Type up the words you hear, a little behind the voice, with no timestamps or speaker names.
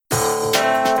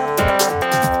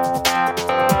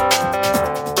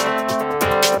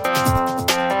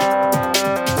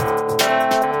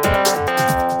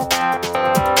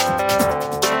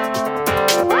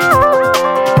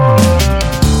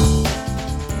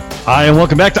Hi, and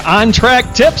welcome back to On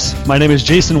Track Tips. My name is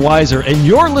Jason Weiser, and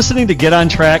you're listening to Get On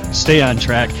Track, Stay On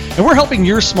Track. And we're helping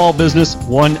your small business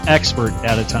one expert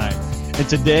at a time. And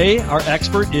today, our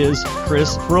expert is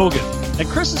Chris Brogan. And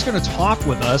Chris is going to talk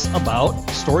with us about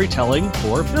storytelling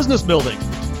for business building.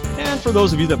 And for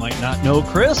those of you that might not know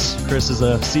Chris is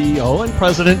a CEO and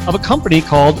president of a company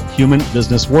called Human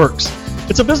Business Works.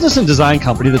 It's a business and design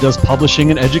company that does publishing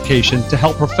and education to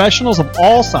help professionals of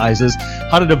all sizes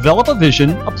how to develop a vision,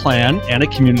 a plan, and a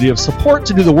community of support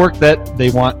to do the work that they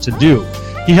want to do.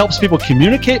 He helps people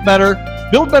communicate better,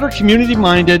 build better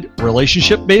community-minded,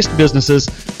 relationship-based businesses.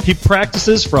 He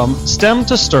practices from stem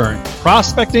to stern,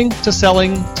 prospecting to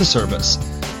selling to service.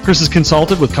 Chris has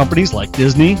consulted with companies like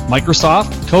Disney,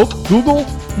 Microsoft, Coke, Google,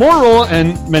 Motorola,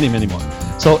 and many, many more.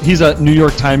 So he's a New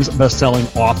York Times best-selling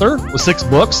author with 6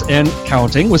 books and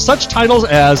counting, with such titles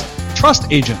as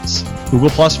Trust Agents, Google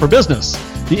Plus for Business,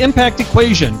 The Impact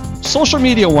Equation, Social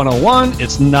Media 101,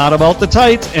 It's Not About the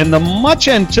Tights, and the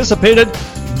much-anticipated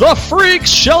The Freaks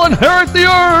Shall Inherit the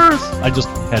Earth. I just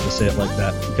had to say it like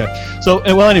that. Okay. So,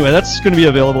 well, anyway, that's going to be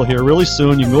available here really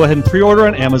soon. You can go ahead and pre-order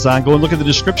on Amazon. Go and look at the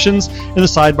descriptions in the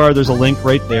sidebar. There's a link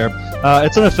right there.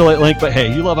 It's an affiliate link, but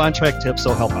hey, you love On Track Tips,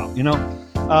 so help out, you know?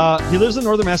 He lives in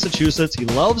northern Massachusetts. He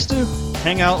loves to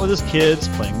hang out with his kids,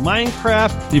 playing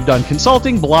Minecraft. You've done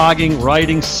consulting, blogging,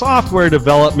 writing, software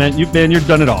development. You've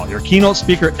done it all. You're a keynote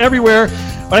speaker everywhere.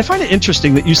 But I find it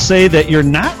interesting that you say that you're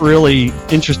not really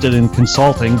interested in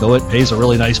consulting, though it pays a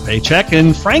really nice paycheck.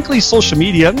 And frankly, social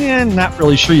media, not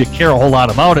really sure you care a whole lot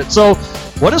about it. So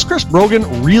what is Chris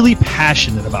Brogan really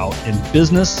passionate about in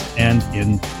business and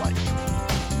in life?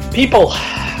 People.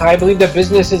 I believe that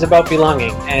business is about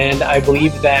belonging, and I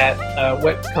believe that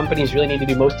what companies really need to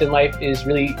do most in life is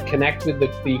really connect with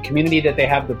the community that they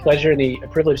have the pleasure and the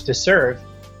privilege to serve,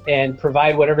 and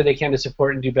provide whatever they can to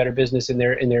support and do better business in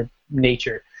their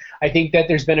nature. I think that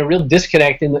there's been a real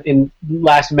disconnect in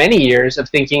last many years of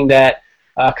thinking that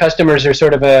customers are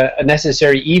sort of a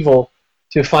necessary evil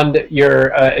to fund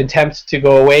your attempt to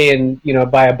go away and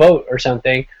buy a boat or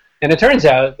something. And it turns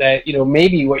out that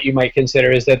maybe what you might consider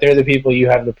is that they're the people you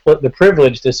have the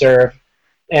privilege to serve,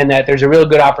 and that there's a real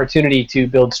good opportunity to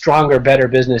build stronger, better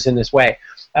business in this way.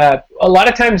 A lot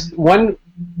of times, one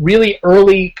really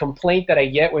early complaint that I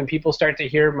get when people start to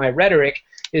hear my rhetoric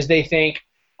is they think,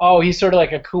 oh, he's sort of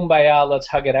like a kumbaya, let's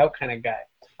hug it out kind of guy.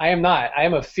 I am not. I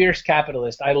am a fierce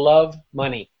capitalist. I love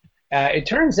money. It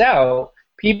turns out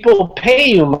people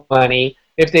pay you money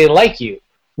if they like you.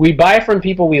 We buy from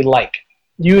people we like.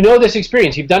 You know this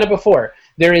experience. You've done it before.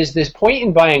 There is this point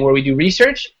in buying where we do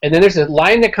research, and then there's a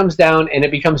line that comes down, and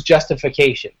it becomes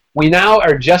justification. We now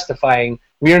are justifying.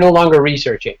 We are no longer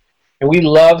researching. And we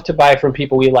love to buy from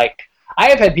people we like. I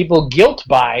have had people guilt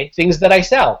buy things that I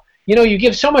sell. You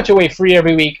give so much away free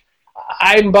every week.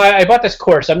 I bought this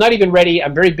course. I'm not even ready.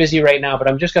 I'm very busy right now, but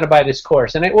I'm just going to buy this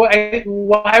course. And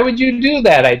why would you do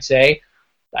that, I'd say?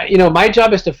 My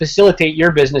job is to facilitate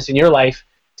your business and your life.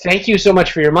 Thank you so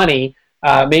much for your money.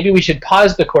 Maybe we should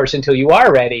pause the course until you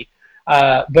are ready.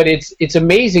 But it's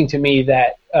amazing to me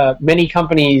that many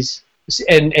companies,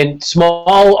 and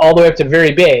small all the way up to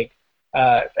very big,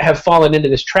 have fallen into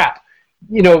this trap.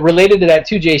 Related to that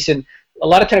too, Jason, a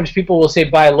lot of times people will say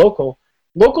buy local.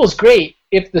 Local is great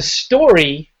if the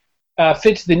story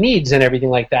fits the needs and everything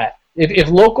like that. If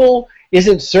local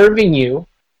isn't serving you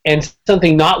and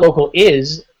something not local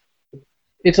is,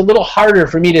 it's a little harder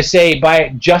for me to say buy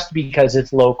it just because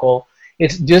it's local.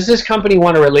 Does this company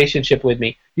want a relationship with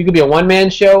me? You could be a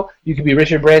one-man show. You could be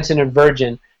Richard Branson and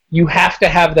Virgin. You have to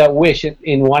have that wish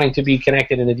in wanting to be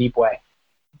connected in a deep way.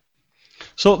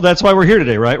 So that's why we're here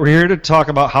today, right? We're here to talk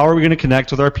about how are we going to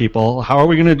connect with our people? How are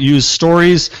we going to use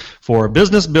stories for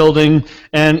business building?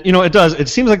 And, it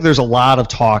seems like there's a lot of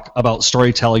talk about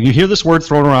storytelling. You hear this word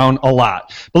thrown around a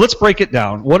lot. But let's break it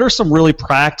down. What are some really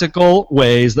practical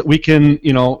ways that we can,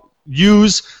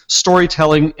 use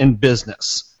storytelling in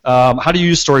business? How do you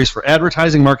use stories for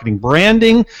advertising, marketing,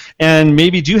 branding? And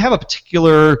maybe do you have a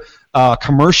particular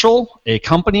commercial, a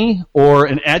company, or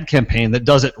an ad campaign that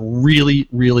does it really,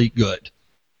 really good?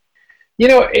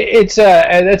 It's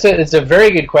a very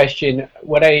good question.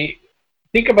 What I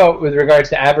think about with regards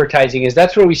to advertising is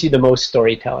that's where we see the most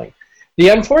storytelling. The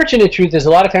unfortunate truth is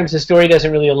a lot of times the story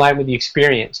doesn't really align with the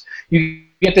experience. You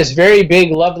get this very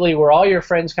big, lovely, we're all your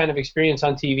friends kind of experience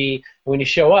on TV, and when you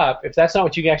show up, if that's not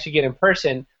what you actually get in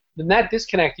person, then that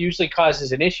disconnect usually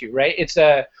causes an issue, right? It's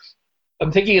a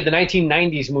I'm thinking of the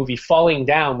 1990s movie Falling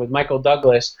Down with Michael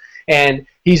Douglas, and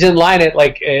he's in line at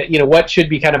what should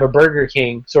be kind of a Burger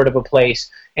King sort of a place,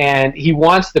 and he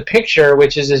wants the picture,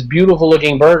 which is this beautiful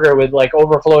looking burger with like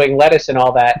overflowing lettuce and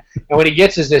all that, and what he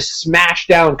gets is this smashed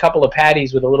down couple of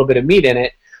patties with a little bit of meat in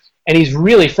it, and he's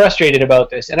really frustrated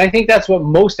about this. And I think that's what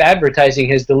most advertising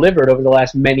has delivered over the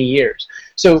last many years.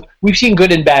 So we've seen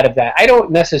good and bad of that. I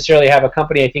don't necessarily have a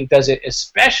company I think does it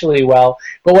especially well,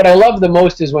 but what I love the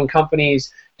most is when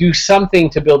companies do something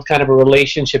to build kind of a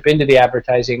relationship into the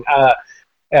advertising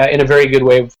in a very good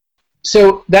way.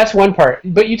 So that's one part.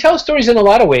 But you tell stories in a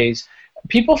lot of ways.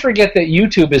 People forget that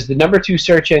YouTube is the #2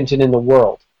 search engine in the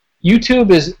world.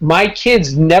 YouTube is, my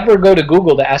kids never go to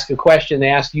Google to ask a question, they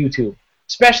ask YouTube,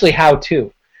 especially how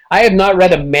to. I have not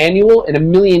read a manual in a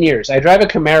million years. I drive a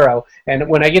Camaro, and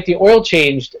when I get the oil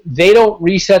changed, they don't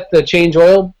reset the change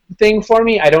oil thing for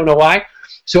me. I don't know why.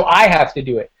 So I have to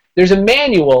do it. There's a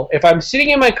manual. If I'm sitting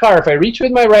in my car, if I reach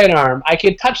with my right arm, I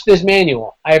can touch this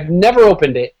manual. I have never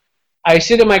opened it. I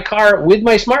sit in my car with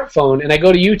my smartphone, and I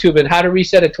go to YouTube and how to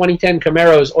reset a 2010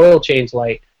 Camaro's oil change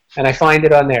light, and I find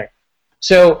it on there.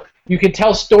 So you can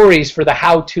tell stories for the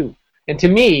how-to. And to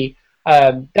me,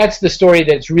 that's the story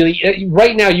that's really,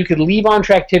 right now you could leave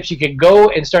On-Track Tips, you could go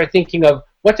and start thinking of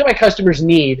what do my customers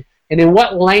need, and in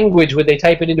what language would they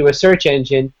type it into a search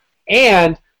engine,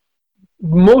 and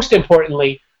most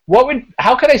importantly,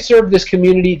 how could I serve this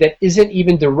community that isn't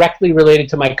even directly related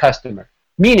to my customer?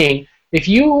 Meaning, if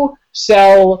you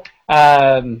sell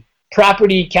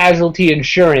property casualty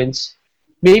insurance,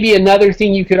 maybe another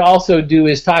thing you could also do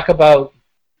is talk about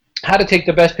how to take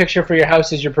the best picture for your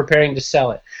house as you're preparing to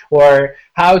sell it, or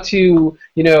how to,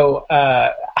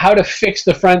 how to fix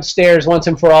the front stairs once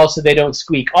and for all so they don't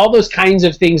squeak. All those kinds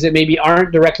of things that maybe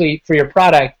aren't directly for your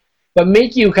product, but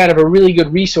make you kind of a really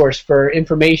good resource for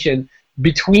information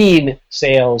between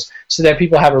sales so that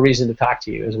people have a reason to talk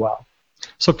to you as well.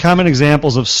 So common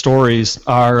examples of stories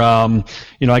are,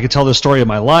 I could tell the story of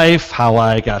my life, how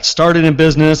I got started in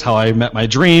business, how I met my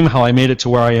dream, how I made it to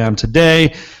where I am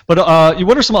today. But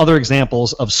what are some other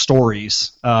examples of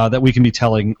stories that we can be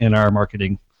telling in our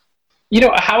marketing?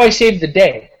 How I saved the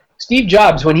day. Steve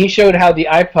Jobs, when he showed how the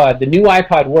new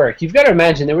iPod worked, you've got to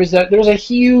imagine there was a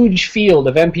huge field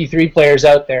of MP3 players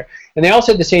out there, and they all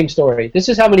said the same story. This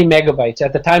is how many megabytes.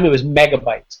 At the time, it was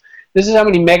megabytes. This is how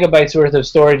many megabytes worth of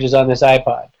storage is on this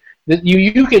iPod.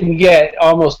 You can get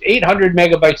almost 800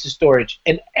 megabytes of storage,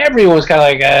 and everyone's kind of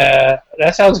like,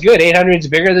 that sounds good. 800 is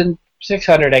bigger than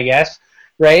 600, I guess,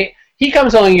 right? He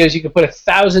comes along and goes, you could put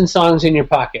 1,000 songs in your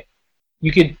pocket.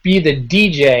 You could be the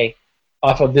DJ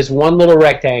off of this one little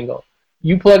rectangle.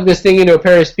 You plug this thing into a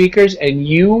pair of speakers, and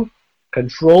you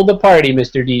control the party,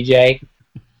 Mr. DJ.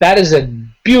 That is a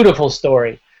beautiful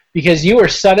story. Because you are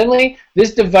suddenly,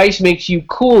 this device makes you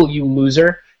cool, you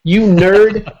loser. You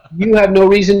nerd. You have no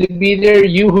reason to be there.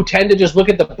 You who tend to just look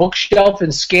at the bookshelf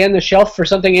and scan the shelf for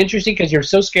something interesting because you're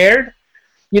so scared.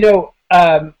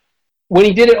 When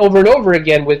he did it over and over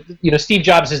again with, Steve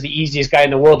Jobs is the easiest guy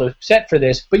in the world to set for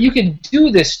this, but you can do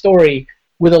this story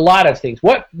with a lot of things.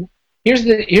 Here's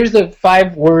the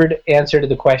 5-word answer to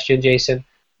the question, Jason.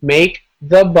 Make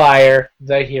the buyer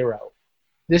the hero.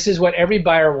 This is what every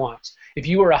buyer wants. If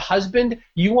you were a husband,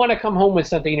 you want to come home with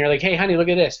something and you're like, hey, honey, look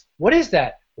at this. What is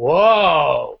that?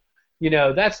 Whoa.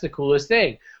 That's the coolest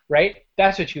thing, right?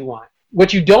 That's what you want.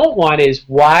 What you don't want is,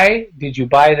 why did you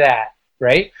buy that,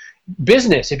 right?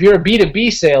 Business, if you're a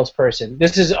B2B salesperson,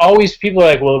 this is always, people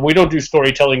are like, well, we don't do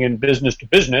storytelling in business to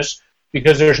business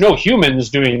because there's no humans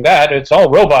doing that. It's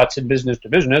all robots in business to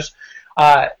business.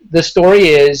 The story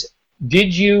is,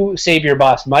 did you save your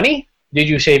boss money? Did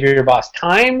you save your boss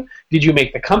time? Did you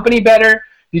make the company better?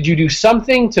 Did you do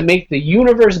something to make the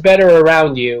universe better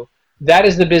around you? That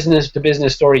is the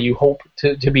business-to-business story you hope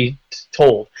to be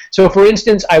told. So, for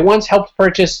instance, I once helped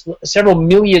purchase several $1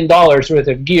 million worth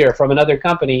of gear from another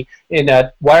company in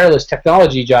a wireless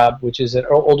technology job, which is an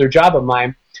older job of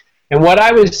mine. And what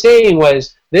I was saying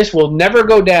was, this will never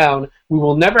go down. We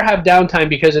will never have downtime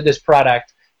because of this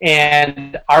product.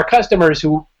 And our customers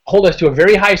who hold us to a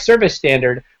very high service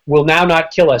standard will now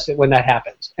not kill us when that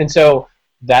happens. And so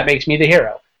that makes me the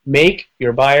hero. Make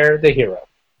your buyer the hero.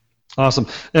 Awesome.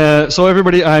 So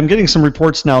everybody, I'm getting some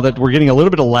reports now that we're getting a little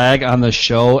bit of lag on the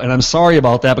show, and I'm sorry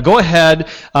about that, but go ahead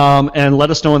and let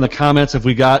us know in the comments if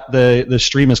we got the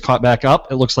stream is caught back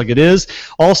up. It looks like it is.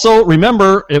 Also,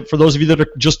 remember, for those of you that are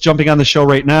just jumping on the show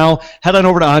right now, head on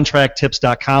over to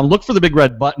ontracktips.com, look for the big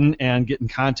red button, and get in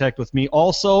contact with me.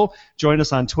 Also, join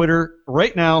us on Twitter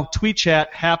right now, tweet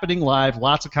chat happening live,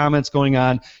 lots of comments going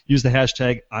on. Use the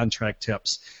hashtag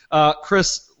OnTrackTips.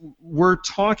 Chris, we're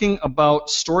talking about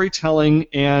storytelling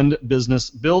and business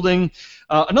building.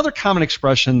 Another common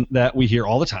expression that we hear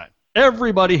all the time.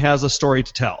 Everybody has a story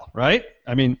to tell, right?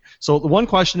 I mean, so the one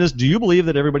question is, do you believe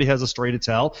that everybody has a story to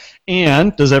tell?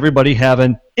 And does everybody have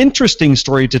an interesting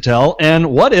story to tell?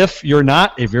 And what if you're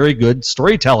not a very good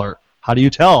storyteller? How do you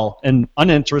tell an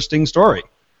uninteresting story?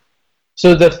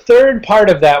 So the third part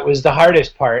of that was the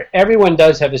hardest part. Everyone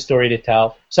does have a story to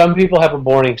tell. Some people have a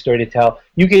boring story to tell.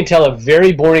 You can tell a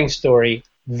very boring story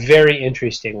very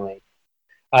interestingly.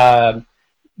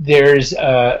 There's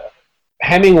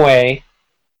Hemingway,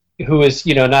 who is,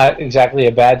 not exactly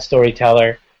a bad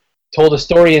storyteller, told a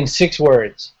story in 6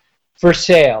 words. For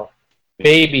sale,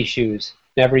 baby shoes,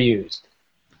 never used.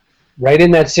 Right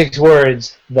in that 6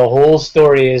 words, the whole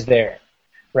story is there,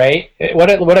 right?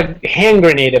 What a hand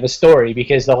grenade of a story,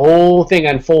 because the whole thing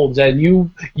unfolds and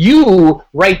you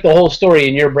write the whole story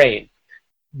in your brain.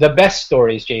 The best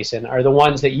stories, Jason, are the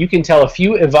ones that you can tell a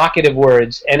few evocative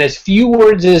words and as few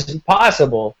words as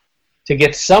possible to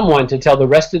get someone to tell the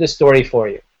rest of the story for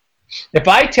you. If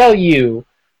I tell you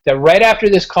that right after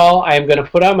this call, I am going to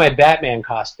put on my Batman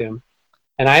costume,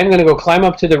 and I am going to go climb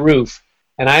up to the roof,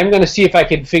 and I'm going to see if I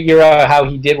can figure out how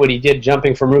he did what he did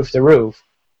jumping from roof to roof,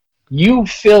 you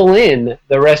fill in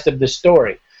the rest of the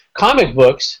story. Comic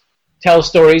books tell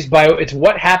stories by it's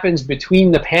what happens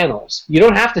between the panels. You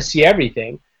don't have to see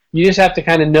everything. You just have to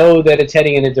kind of know that it's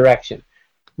heading in a direction.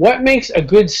 What makes a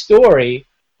good story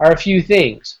are a few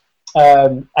things.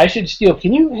 I should steal.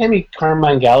 Can you hand me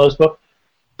Carmine Gallo's book?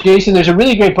 Jason, there's a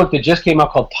really great book that just came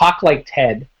out called Talk Like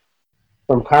Ted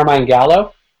from Carmine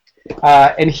Gallo.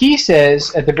 And he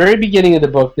says at the very beginning of the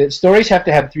book that stories have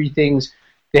to have 3 things.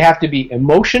 They have to be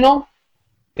emotional,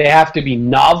 they have to be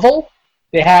novel,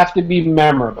 they have to be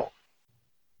memorable.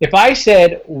 If I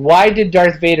said, why did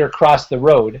Darth Vader cross the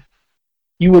road?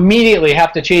 You immediately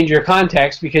have to change your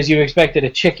context because you expected a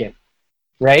chicken,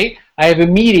 right? I have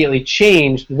immediately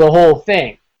changed the whole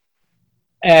thing.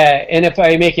 And if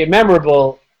I make it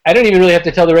memorable, I don't even really have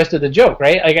to tell the rest of the joke,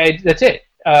 right? That's it.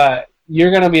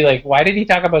 You're going to be like, why did he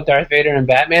talk about Darth Vader and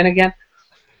Batman again?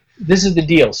 This is the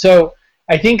deal. So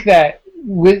I think that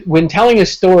when telling a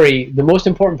story, the most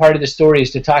important part of the story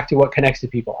is to talk to what connects to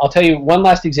people. I'll tell you one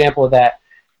last example of that.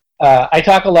 I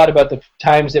talk a lot about the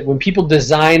times that when people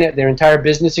design their entire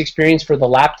business experience for the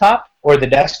laptop or the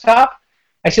desktop,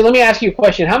 I say, let me ask you a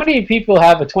question. How many people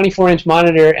have a 24-inch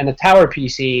monitor and a tower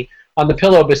PC on the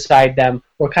pillow beside them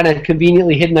or kind of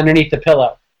conveniently hidden underneath the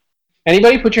pillow?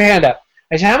 Anybody? Put your hand up.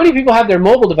 I said, how many people have their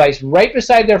mobile device right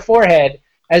beside their forehead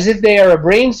as if they are a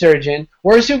brain surgeon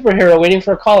or a superhero waiting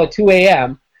for a call at 2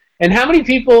 a.m.? And how many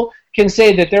people can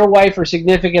say that their wife or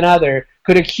significant other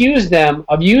could accuse them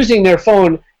of using their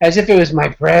phone as if it was my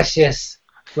precious,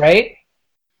 right?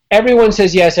 Everyone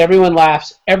says yes, everyone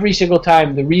laughs every single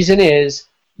time. The reason is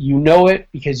you know it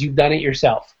because you've done it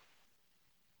yourself.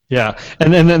 Yeah,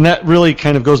 and that really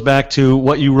kind of goes back to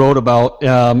what you wrote about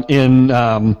in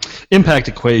Impact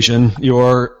Equation.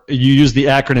 You use the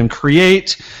acronym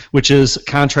CREATE, which is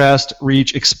contrast,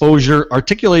 reach, exposure,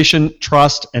 articulation,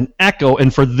 trust, and echo.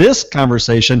 And for this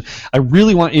conversation, I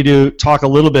really want you to talk a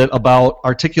little bit about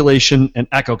articulation and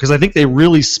echo, because I think they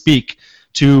really speak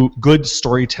to good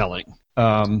storytelling.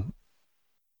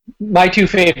 My 2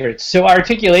 favorites. So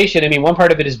articulation, one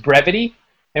part of it is brevity,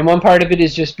 and one part of it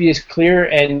is just be as clear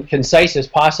and concise as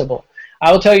possible.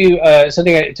 I will tell you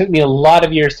something that it took me a lot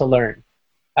of years to learn.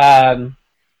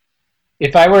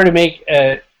 If I were to make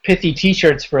pithy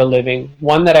T-shirts for a living,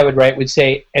 one that I would write would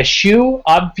say, eschew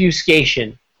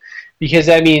obfuscation, because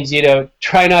that means,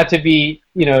 try not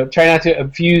to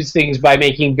abuse things by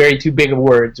making very too big of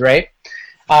words, right?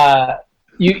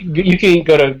 You can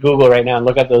go to Google right now and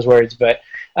look up those words, but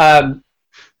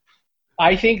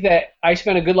I think that I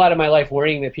spent a good lot of my life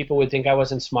worrying that people would think I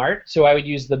wasn't smart, so I would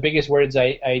use the biggest words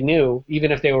I knew,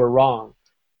 even if they were wrong.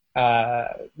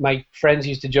 My friends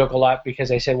used to joke a lot because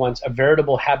I said once, a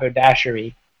veritable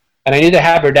haberdashery. And I knew the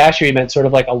haberdashery meant sort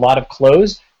of like a lot of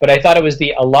clothes, but I thought it was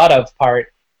the a lot of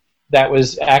part that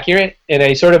was accurate, and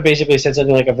I sort of basically said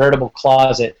something like a veritable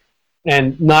closet,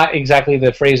 and not exactly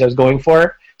the phrase I was going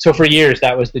for. So for years,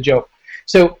 that was the joke.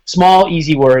 So small,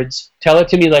 easy words. Tell it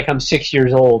to me like I'm 6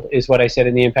 years old is what I said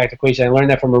in the Impact Equation. I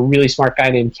learned that from a really smart guy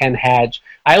named Ken Hadge.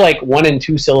 I like 1 and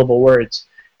 2 syllable words.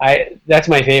 That's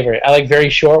my favorite. I like very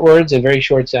short words and very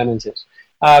short sentences.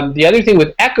 The other thing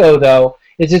with echo, though,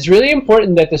 is it's really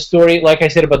important that the story, like I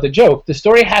said about the joke, the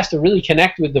story has to really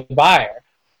connect with the buyer.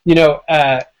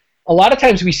 A lot of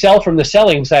times we sell from the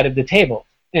selling side of the table.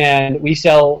 And we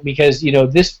sell because,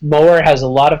 this mower has a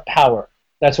lot of power.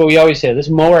 That's what we always say. This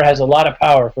mower has a lot of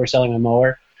power if we're selling a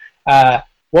mower.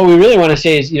 What we really want to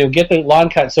say is, get the lawn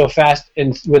cut so fast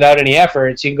and without any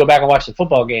effort so you can go back and watch the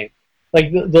football game.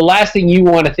 Like, the last thing you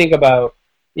want to think about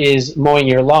is mowing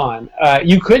your lawn.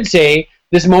 You could say,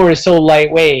 this mower is so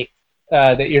lightweight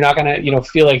that you're not going to,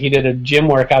 feel like you did a gym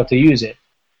workout to use it.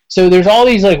 So there's all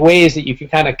these like ways that you can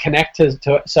kind of connect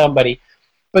to somebody.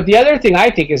 But the other thing I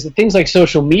think is that things like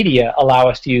social media allow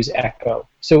us to use echo.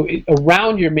 So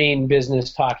around your main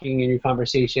business talking in your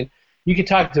conversation, you can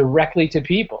talk directly to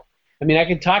people. I mean, I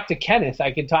can talk to Kenneth.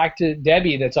 I can talk to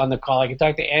Debbie that's on the call. I can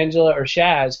talk to Angela or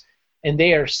Shaz, and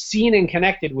they are seen and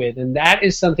connected with. And that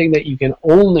is something that you can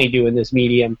only do in this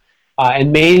medium.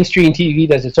 And mainstream TV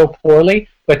does it so poorly.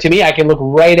 But to me, I can look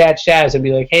right at Shaz and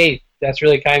be like, hey, that's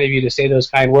really kind of you to say those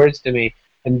kind words to me.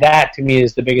 And that, to me,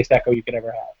 is the biggest echo you could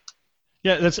ever have.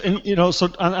 Yeah,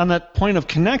 so on that point of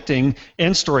connecting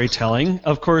and storytelling,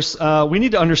 of course, we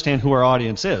need to understand who our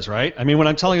audience is, right? I mean, when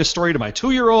I'm telling a story to my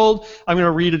 2-year-old, I'm going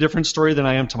to read a different story than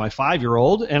I am to my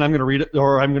 5-year-old, and I'm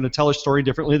going to tell a story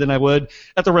differently than I would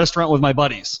at the restaurant with my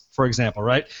buddies, for example,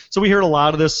 right? So we heard a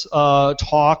lot of this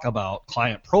talk about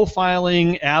client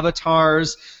profiling,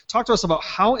 avatars. Talk to us about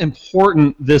how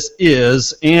important this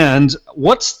is and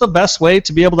what's the best way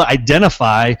to be able to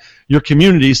identify your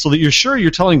community so that you're sure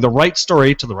you're telling the right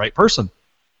story to the right person.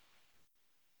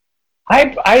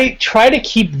 I try to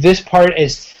keep this part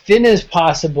as thin as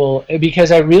possible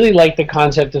because I really like the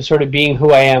concept of sort of being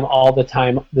who I am all the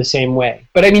time the same way.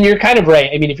 But I mean, you're kind of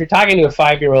right. I mean, if you're talking to a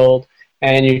 5-year-old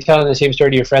and you're telling the same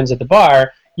story to your friends at the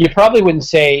bar, you probably wouldn't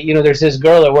say, there's this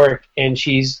girl at work and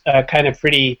she's kind of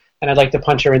pretty and I'd like to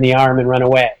punch her in the arm and run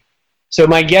away. So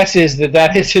my guess is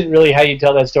that isn't really how you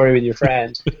tell that story with your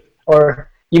friends. Or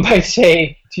you might not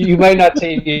say to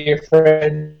your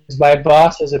friends, my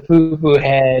boss is a poo-poo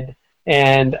head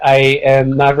and I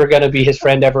am never going to be his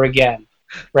friend ever again,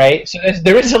 right? So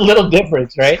there is a little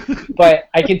difference, right? But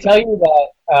I can tell you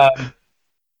that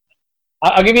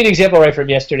I'll give you an example right from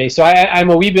yesterday. So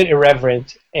I'm a wee bit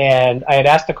irreverent, and I had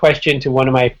asked a question to one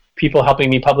of my people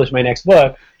helping me publish my next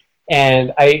book,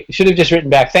 and I should have just written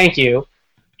back, thank you.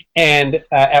 And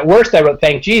at worst, I wrote,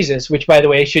 thank Jesus, which, by the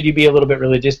way, should you be a little bit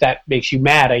religious, that makes you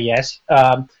mad, I guess.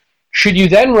 Should you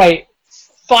then write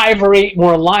 5 or 8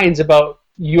 more lines about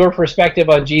your perspective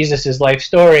on Jesus' life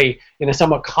story in a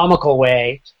somewhat comical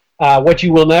way, what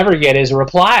you will never get is a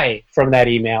reply from that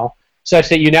email, such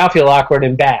that you now feel awkward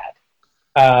and bad.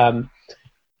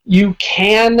 You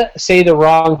can say the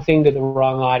wrong thing to the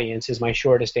wrong audience is my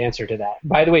shortest answer to that.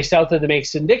 By the way, south of the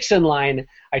Mason-Dixon line,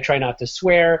 I try not to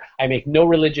swear. I make no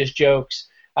religious jokes.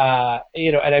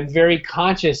 And I'm very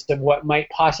conscious of what might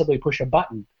possibly push a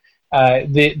button.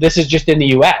 This is just in the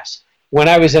U.S. When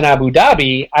I was in Abu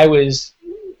Dhabi, I was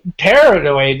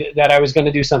paranoid that I was going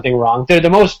to do something wrong. They're the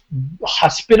most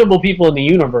hospitable people in the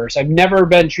universe. I've never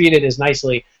been treated as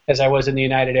nicely as I was in the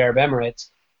United Arab Emirates.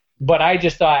 But I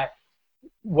just thought,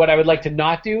 what I would like to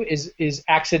not do is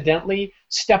accidentally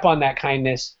step on that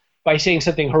kindness by saying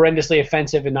something horrendously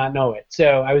offensive and not know it.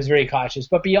 So I was very cautious.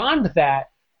 But beyond that,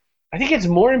 I think it's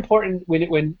more important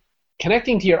when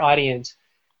connecting to your audience,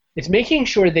 it's making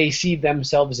sure they see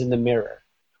themselves in the mirror.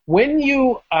 When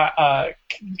you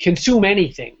consume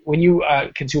anything, when you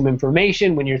consume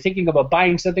information, when you're thinking about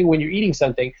buying something, when you're eating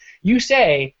something, you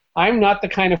say, I'm not the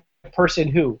kind of person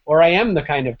who, or I am the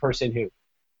kind of person who.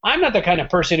 I'm not the kind of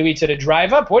person who eats at a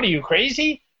drive-up. What are you,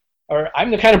 crazy? Or I'm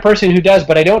the kind of person who does,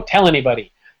 but I don't tell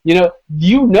anybody. You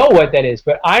know what that is.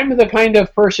 But I'm the kind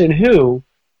of person who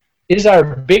is our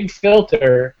big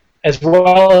filter as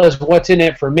well as what's in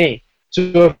it for me.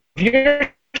 So if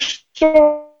your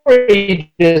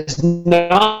story does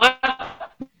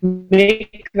not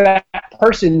make that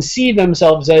person see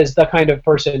themselves as the kind of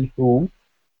person who,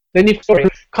 then you story.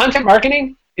 Content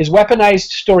marketing is weaponized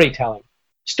storytelling.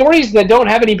 Stories that don't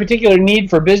have any particular need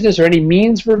for business or any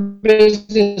means for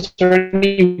business or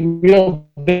any real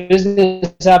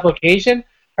business application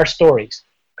are stories.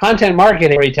 Content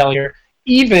marketing storytelling,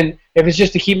 even if it's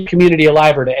just to keep the community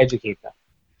alive or to educate them.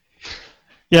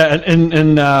 Yeah,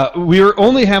 and we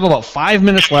only have about 5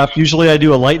 minutes left. Usually I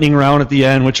do a lightning round at the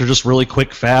end, which are just really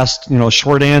quick, fast,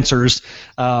 short answers.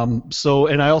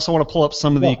 And I also want to pull up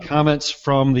some of the comments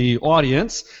from the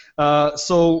audience.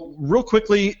 So real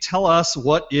quickly, tell us,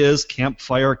 what is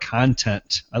campfire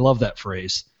content? I love that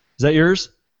phrase. Is that yours?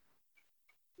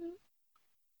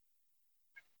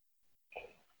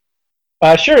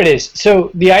 Sure it is.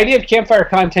 So the idea of campfire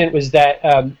content was that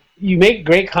you make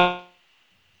great content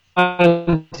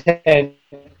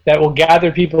that will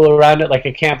gather people around it like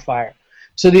a campfire.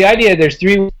 So the idea, there's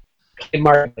 3 in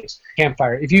marketplace,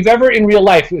 campfire. If you've ever in real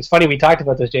life, it's funny we talked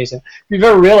about this, Jason, if you've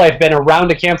ever in real life been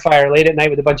around a campfire late at night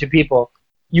with a bunch of people,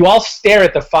 you all stare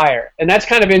at the fire. And that's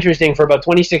kind of interesting for about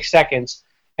 26 seconds.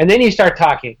 And then you start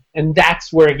talking, and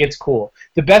that's where it gets cool.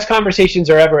 The best conversations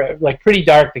are ever like pretty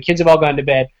dark. The kids have all gone to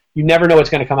bed. You never know what's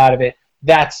going to come out of it.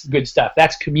 That's good stuff.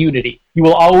 That's community. You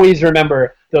will always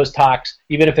remember those talks,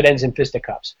 even if it ends in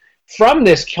fisticuffs. From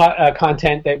this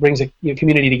content that brings a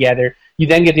community together, you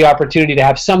then get the opportunity to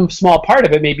have some small part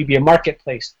of it maybe be a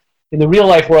marketplace. In the real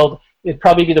life world, it'd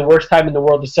probably be the worst time in the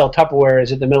world to sell Tupperware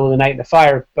is at the middle of the night in the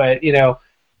fire. But,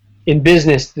 in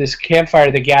business, this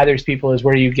campfire that gathers people is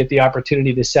where you get the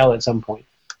opportunity to sell at some point.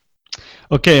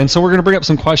 Okay, and so we're going to bring up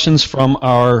some questions from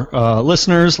our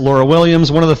listeners. Laura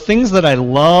Williams, one of the things that I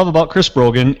love about Chris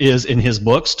Brogan is in his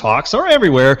books, talks, or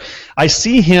everywhere, I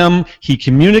see him, he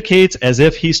communicates as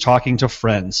if he's talking to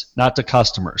friends, not to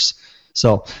customers.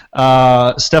 So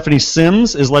Stephanie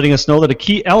Sims is letting us know that a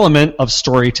key element of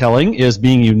storytelling is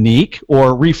being unique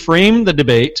or reframe the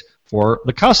debate for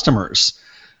the customers.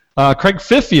 Craig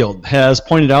Fiffield has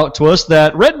pointed out to us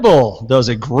that Red Bull does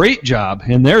a great job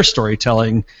in their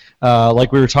storytelling.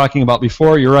 Like we were talking about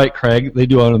before, you're right, Craig. They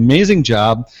do an amazing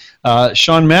job.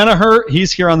 Sean Manaher,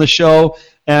 he's here on the show,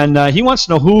 and he wants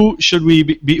to know who should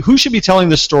be telling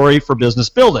the story for business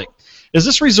building. Is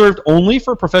this reserved only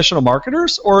for professional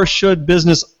marketers, or should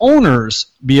business owners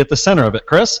be at the center of it,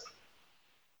 Chris?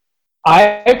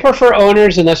 I prefer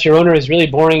owners, unless your owner is really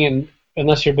boring and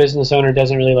unless your business owner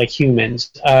doesn't really like humans.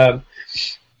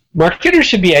 Marketers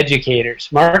should be educators.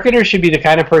 Marketers should be the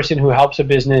kind of person who helps a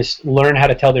business learn how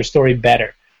to tell their story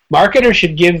better. Marketers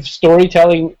should give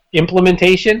storytelling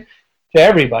implementation to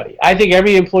everybody. I think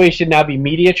every employee should now be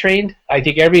media trained. I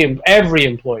think every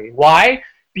employee. Why?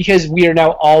 Because we are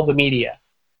now all the media.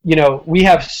 We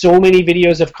have so many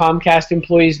videos of Comcast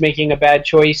employees making a bad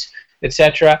choice,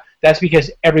 etc. That's because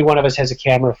every one of us has a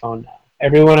camera phone now.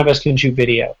 Every one of us can shoot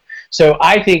video. So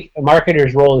I think a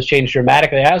marketer's role has changed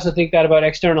dramatically. I also think that about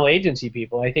external agency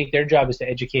people. I think their job is to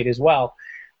educate as well.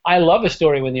 I love a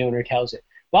story when the owner tells it.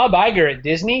 Bob Iger at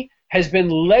Disney has been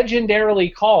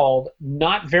legendarily called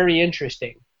not very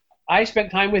interesting. I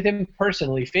spent time with him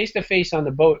personally, face-to-face on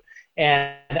the boat,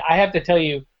 and I have to tell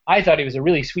you, I thought he was a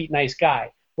really sweet, nice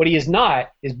guy. What he is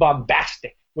not is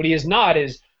bombastic. What he is not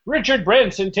is Richard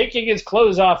Branson taking his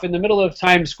clothes off in the middle of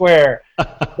Times Square.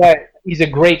 But he's a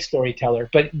great storyteller,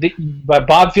 but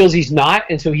Bob feels he's not,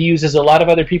 and so he uses a lot of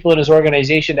other people in his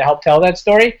organization to help tell that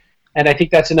story, and I think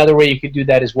that's another way you could do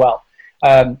that as well.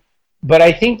 But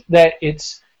I think that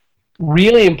it's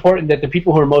really important that the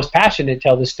people who are most passionate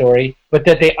tell the story, but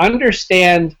that they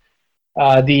understand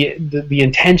the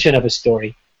intention of a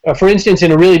story. For instance,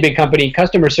 in a really big company,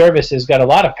 customer service has got a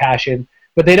lot of passion,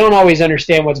 but they don't always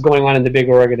understand what's going on in the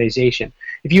bigger organization.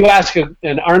 If you ask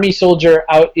an army soldier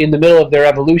out in the middle of their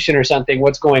evolution or something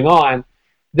what's going on,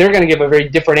 they're going to give a very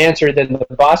different answer than the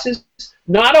bosses.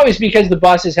 Not always because the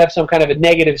bosses have some kind of a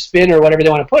negative spin or whatever they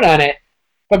want to put on it,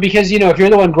 but because, if you're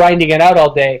the one grinding it out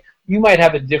all day, you might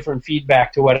have a different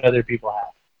feedback to what other people have.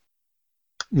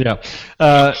 Yeah.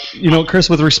 Chris,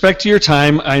 with respect to your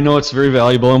time, I know it's very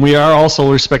valuable, and we are also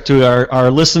with respect to our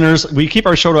listeners. We keep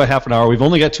our show to a half an hour. We've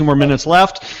only got 2 more minutes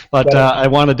left, but I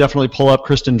want to definitely pull up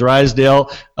Kristen Drysdale.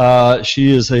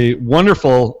 She is a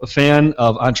wonderful fan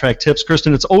of On Track Tips.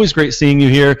 Kristen, it's always great seeing you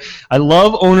here. I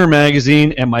love Owner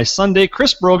Magazine and my Sunday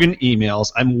Chris Brogan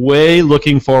emails. I'm way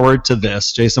looking forward to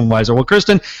this, Jason Weiser. Well,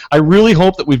 Kristen, I really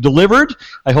hope that we've delivered.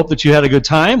 I hope that you had a good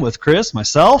time with Chris,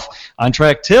 myself, On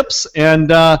Track Tips, and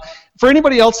for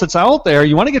anybody else that's out there,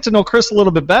 you want to get to know Chris a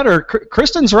little bit better,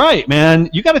 Kristen's right, man.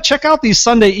 You got to check out these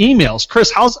Sunday emails.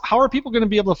 Chris, how are people going to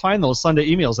be able to find those Sunday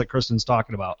emails that Kristen's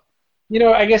talking about?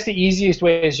 I guess the easiest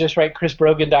way is just write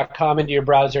chrisbrogan.com into your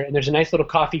browser, and there's a nice little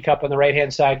coffee cup on the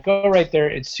right-hand side. Go right there.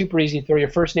 It's super easy. Throw your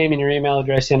first name and your email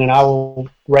address in, and I will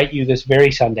write you this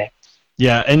very Sunday.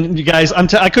 Yeah, and you guys,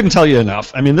 I couldn't tell you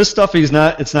enough. I mean, this stuff it's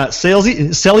not salesy,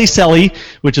 selly,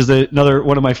 which is another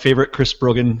one of my favorite Chris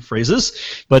Brogan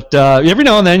phrases. But every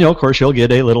now and then, of course, you'll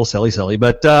get a little selly.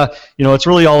 But it's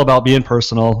really all about being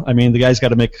personal. I mean, the guy's got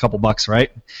to make a couple bucks,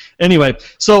 right? Anyway,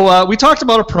 so we talked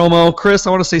about a promo. Chris, I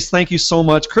want to say thank you so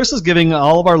much. Chris is giving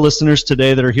all of our listeners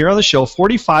today that are here on the show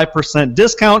 45%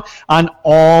 discount on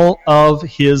all of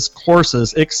his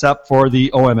courses except for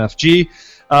the OMFG.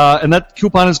 And that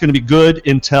coupon is going to be good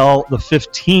until the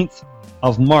 15th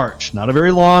of March. Not a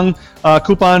very long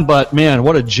coupon, but man,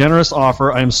 what a generous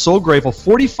offer. I am so grateful.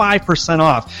 45%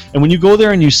 off. And when you go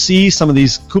there and you see some of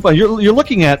these coupons, you're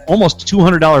looking at almost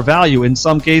 $200 value in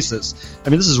some cases. I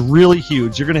mean, this is really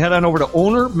huge. You're going to head on over to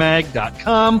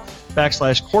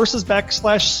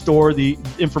ownermag.com/courses/store. The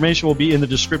information will be in the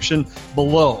description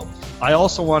below. I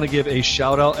also want to give a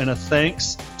shout out and a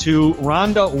thanks to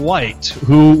Rhonda White,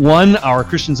 who won our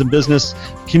Christians in Business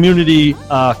community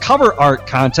cover art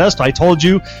contest. I told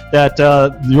you that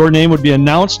your name would be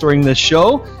announced during this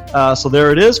show. So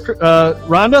there it is,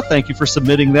 Rhonda. Thank you for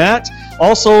submitting that.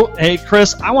 Also, hey,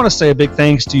 Chris, I want to say a big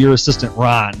thanks to your assistant,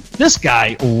 Ron. This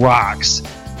guy rocks.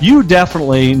 You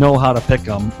definitely know how to pick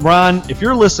them. Ron, if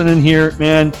you're listening here,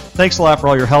 man, thanks a lot for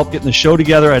all your help getting the show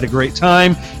together. I had a great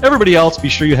time. Everybody else, be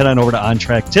sure you head on over to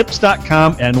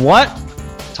ontracktips.com and what?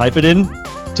 Type it in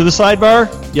to the sidebar.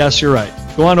 Yes, you're right.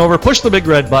 Go on over, push the big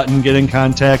red button, get in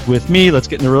contact with me. Let's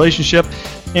get in the relationship.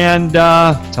 And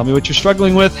tell me what you're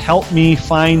struggling with. Help me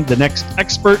find the next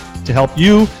expert to help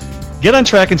you get on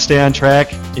track and stay on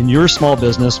track in your small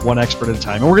business, one expert at a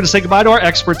time. And we're going to say goodbye to our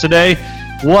expert today.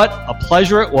 What a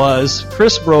pleasure it was.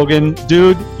 Chris Brogan,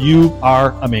 dude, you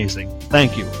are amazing.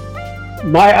 Thank you.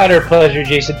 My utter pleasure,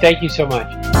 Jason. Thank you so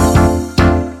much.